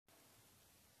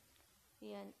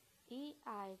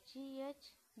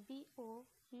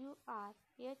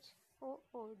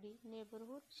NEIGHBOURHOOD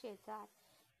neighbourhood शेजार.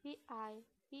 PIPELINE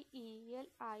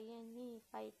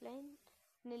pipeline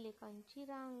नलिकांची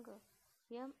रांग.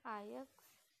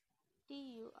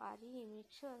 MIXTURE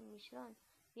mixer मिश्रण.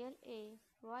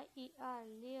 LAYER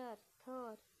लेयर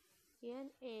थर.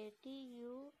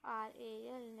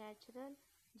 NATURAL natural.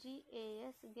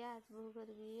 GAS गॅस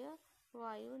भूगर्भीय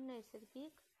वायू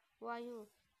नैसर्गिक वायू.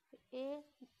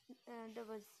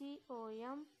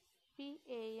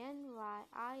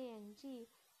 ACCOMPANYING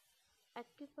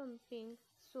ॲक्युपंक्चर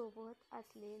सोबत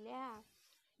असलेल्या.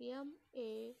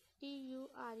 MATURE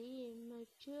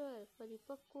मॅच्युअर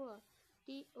परिपक्व.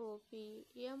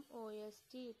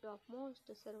 TOPMOST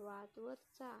टॉपमोस्ट सर्वात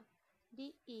वरचा.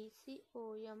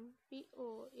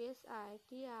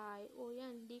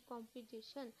 DECOMPOSITION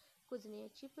डिकॉम्पोजिशन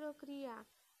कुजण्याची प्रक्रिया.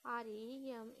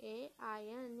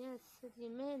 REMAINS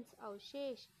रिमेन्स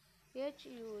अवशेष.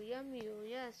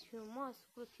 HUMUS ह्यूमस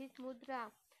पृथ्वी मृदा.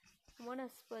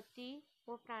 वनस्पती व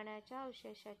प्राण्यांच्या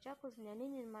अवशेषांच्या कुजण्याने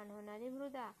निर्माण होणारी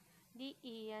मृदा.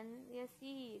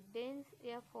 DENSE dense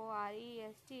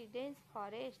FOREST dense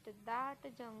forest दाट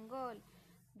जंगल.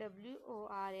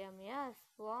 WORMS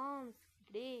वर्म्स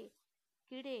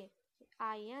किडे.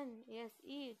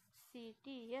 INSECTS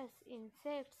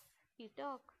इन्सेक्ट्स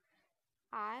कीटक.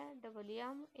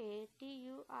 IMMATURE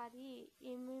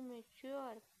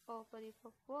इमॅच्युअर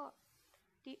अपरिपक्व.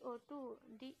 TO2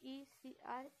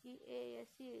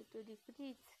 DECREASE टू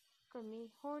डिक्रीज कमी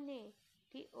होणे.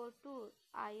 TO2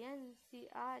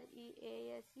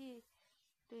 INCREASE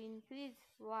टू इन्क्रीज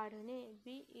वाढणे.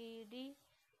 BEDROCK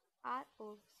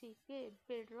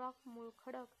बेडरॉक मूळ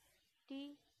खडक.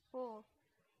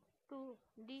 TO2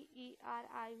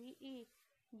 DERIVE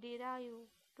derive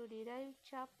to derive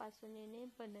च्या पासून येणे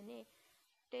बनणे.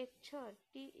 टेक्स्चर.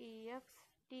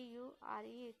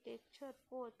 TEXTURE टेक्स्चर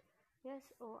पोत.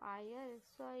 SOIL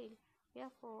soil.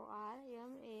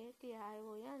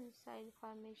 FORMATION soil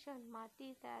formation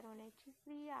माती तयार होण्याची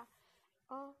क्रिया.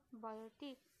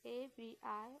 Abiotic.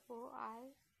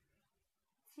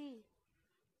 ABIOIC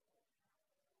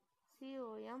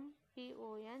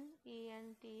COMPONENTS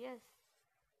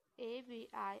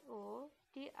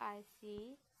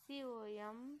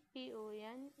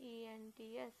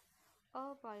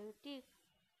abiotic.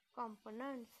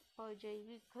 Components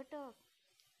अजैविक घटक.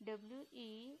 WEATHERING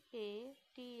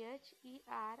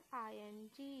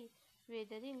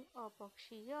weathering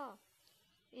अपक्षीय.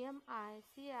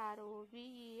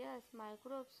 MICROBES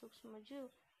मायक्रोब सूक्ष्मजीव.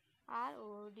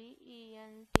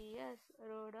 RODENTS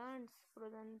रोडंट्स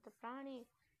कृंतक प्राणी.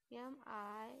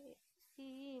 MICE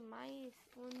माईस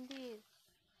उंदीर.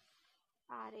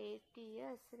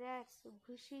 RATS rats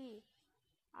घुशी.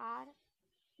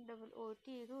 ROOT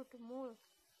रूट मूळ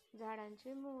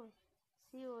झाडाचे मूळ.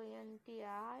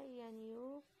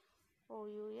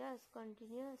 CONTINUOUS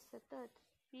कंटिन्युअस सतत.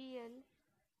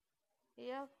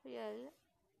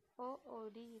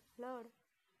 FLOOD फ्लड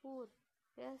पूर.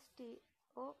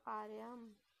 STORM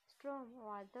स्टॉर्म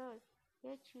वादळ.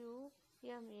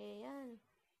 HUMAN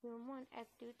human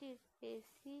activities.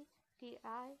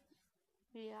 ACTIVITES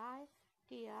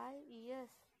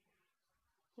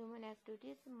human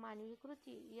activities मानवी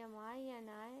कृती.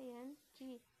 MINING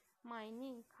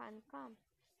मायनिंग खाणकाम.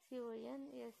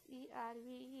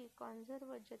 CONSERVE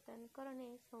कॉन्झर्व्ह जतन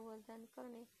करणे संवर्धन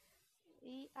करणे.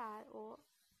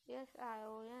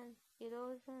 EROSION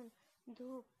इरोजन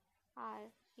धूप.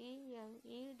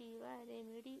 REMEDY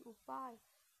रेमेडी उपाय.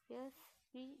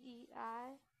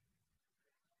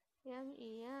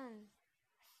 SPECIMEN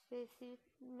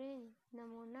स्पेसिमेन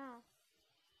नमुना.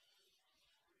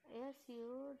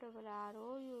 SURROUNDINGS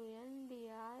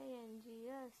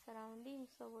सराउंडिंग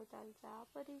सभोवतालचा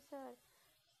परिसर.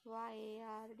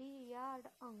 YARD यार्ड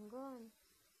अंगण.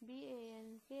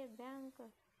 BANK बँक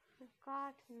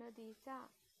काठ नदीचा.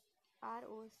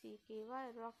 ROCKY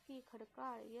रॉकी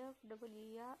खडकाळ.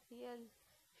 FWL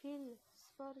फील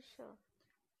स्पर्श.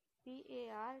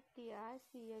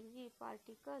 PARTICLE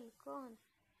पार्टिकल कण.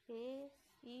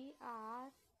 AERATING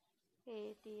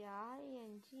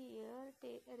एअर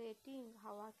रेटिंग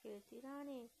हवा खेळती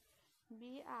राहणे.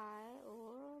 BIOTIC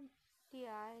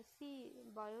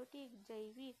बायोटिक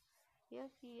जैविक.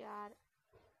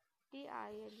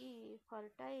 FERTILE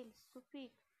फर्टाईल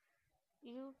सुपीक.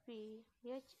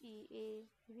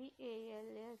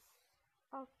 UPHEAVALS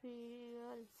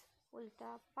अफ्यूल्स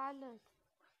उलटा पालट.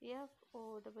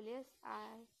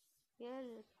 FOSSIL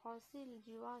फॉसिल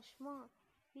जीवाश्म.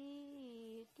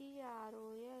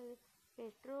 PETROL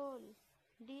petrol.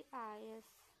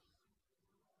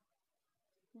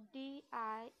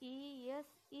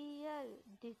 DIESEL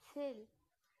diesel.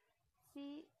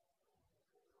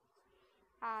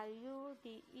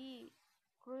 CRUDE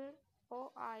crude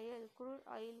oil crude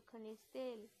oil खनिज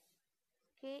तेल.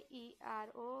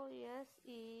 KEROSENE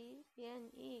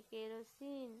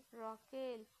kerosene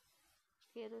रॉकेल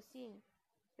केरोसिन.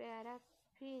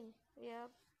 पॅराफिन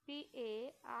PARAFFIN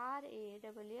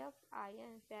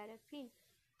पॅराफिन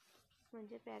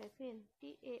म्हणजे पॅराफिन.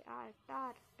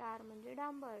 TAR टार म्हणजे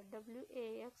डांबर.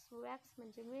 WAX वॅक्स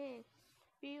म्हणजे मेण.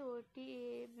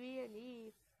 POTABLE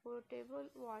portable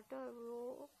water.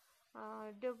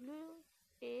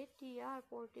 WATR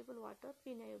portable water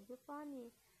पिण्यायोग्य पाणी.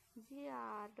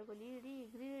 GREED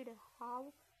ग्रीड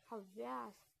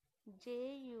हव्यास.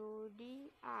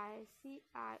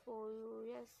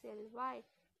 JUDICIOUSLY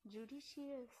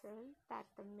ज्युडिशियल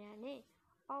तारतम्याने.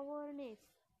 अवेअरनेस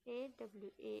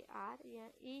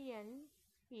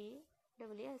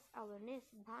AWARENESS अवेअरनेस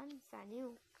भान जाणीव.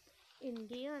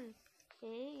 Indian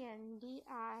ANDIAN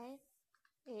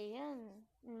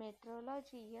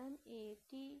metrology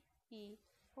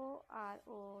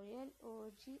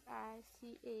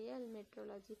METEOROLOGICAL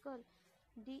metrological.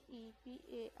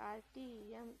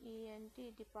 DEPARTMENT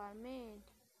department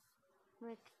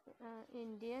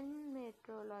Indian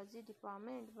metrology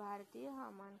department भारतीय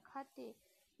हवामान खाते.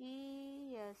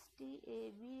 ESTABLISH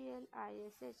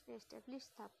एस्टॅब्लिश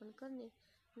स्थापन करणे.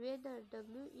 वेदर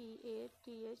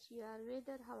WEATHER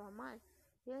वेदर हवामान.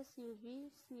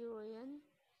 SUBCONTINENT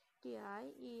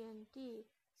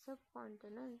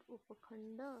सबकॉन्टिनेंट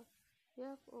उपखंड.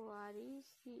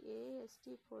 FORECAST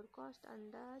फोरकास्ट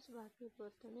अंदाज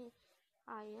भाकिवर्तने.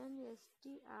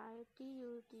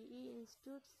 INSTITUTE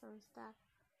इन्स्टिट्यूट संस्था.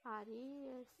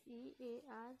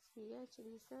 RESEARCH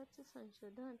रिसर्च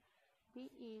संशोधन.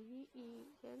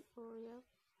 DEVELOPMENT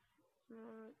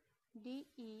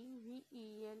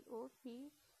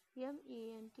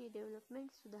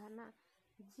डेव्हलपमेंट सुधारणा.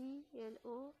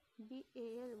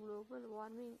 GLOBAL global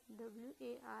warming.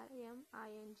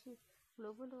 WARMING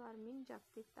global warming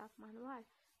जागतिक तापमान वाढ.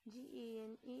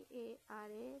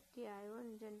 GENERATION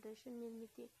जनरेशन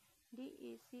निर्मिती.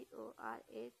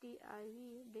 DECORATIVE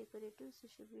डेकोरेटिव्ह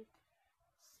सुशोभित.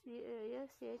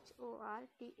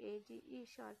 SHORTAGE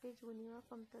शॉर्टेज उणीवा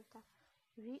कमतरता.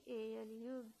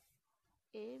 VALUABLE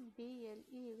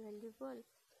व्हॅल्युएबल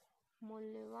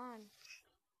मौल्यवान.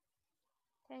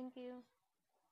 Thank you.